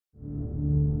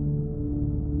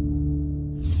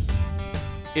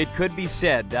It could be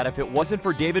said that if it wasn't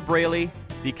for David Braley,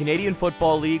 the Canadian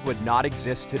Football League would not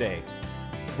exist today.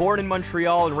 Born in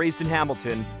Montreal and raised in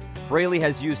Hamilton, Braley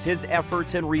has used his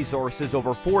efforts and resources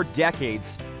over 4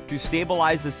 decades to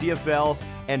stabilize the CFL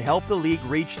and help the league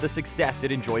reach the success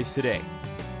it enjoys today.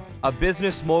 A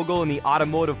business mogul in the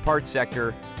automotive parts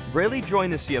sector, Braley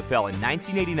joined the CFL in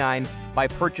 1989 by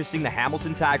purchasing the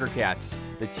Hamilton Tiger Cats,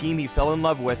 the team he fell in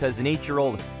love with as an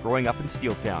 8-year-old growing up in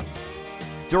Steeltown.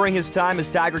 During his time as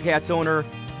Tiger Cats owner,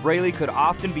 Braley could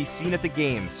often be seen at the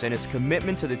games, and his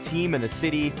commitment to the team and the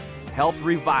city helped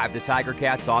revive the Tiger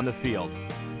Cats on the field.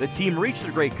 The team reached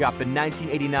the Grey Cup in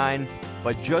 1989,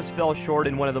 but just fell short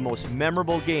in one of the most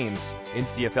memorable games in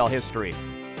CFL history.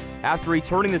 After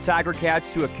returning the Tiger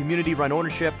Cats to a community-run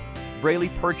ownership, Braley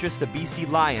purchased the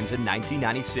BC Lions in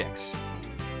 1996.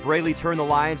 Braley turned the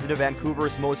Lions into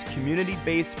Vancouver's most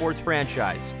community-based sports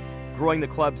franchise, growing the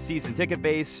club's season ticket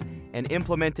base and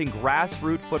implementing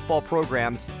grassroots football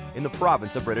programs in the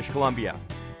province of British Columbia.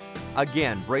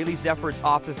 Again, Braley's efforts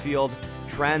off the field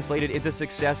translated into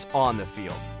success on the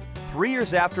field. 3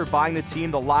 years after buying the team,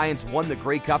 the Lions won the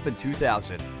Grey Cup in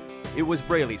 2000. It was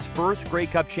Braley's first Grey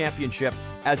Cup championship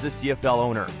as a CFL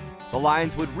owner. The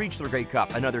Lions would reach the Grey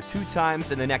Cup another 2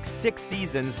 times in the next 6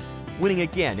 seasons, winning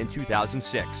again in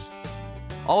 2006.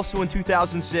 Also in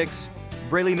 2006,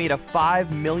 Braley made a $5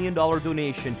 million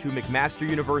donation to McMaster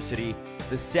University,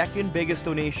 the second biggest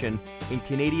donation in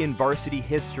Canadian varsity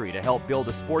history, to help build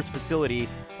a sports facility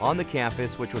on the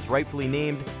campus, which was rightfully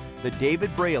named the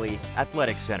David Braley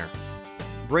Athletic Center.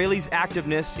 Braley's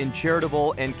activeness in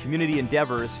charitable and community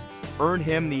endeavors earned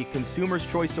him the Consumer's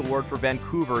Choice Award for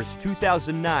Vancouver's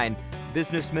 2009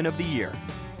 Businessman of the Year.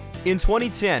 In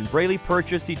 2010, Braley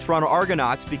purchased the Toronto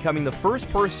Argonauts, becoming the first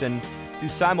person to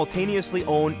simultaneously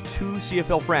own 2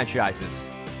 CFL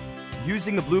franchises.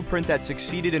 Using the blueprint that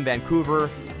succeeded in Vancouver,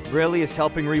 Braley is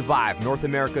helping revive North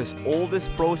America's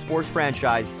oldest pro sports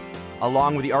franchise,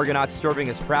 along with the Argonauts serving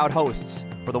as proud hosts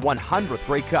for the 100th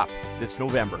Grey Cup this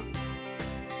November.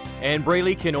 And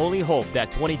Braley can only hope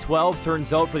that 2012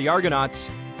 turns out for the Argonauts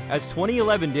as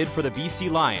 2011 did for the BC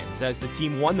Lions, as the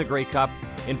team won the Grey Cup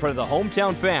in front of the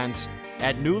hometown fans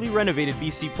at newly renovated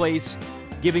BC Place,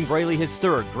 giving Braley his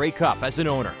 3rd Grey Cup as an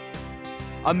owner.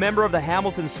 A member of the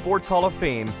Hamilton Sports Hall of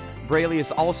Fame, Braley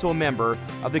is also a member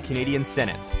of the Canadian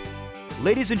Senate.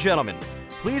 Ladies and gentlemen,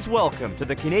 please welcome to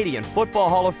the Canadian Football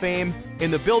Hall of Fame, in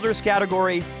the Builders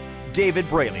category, David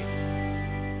Braley.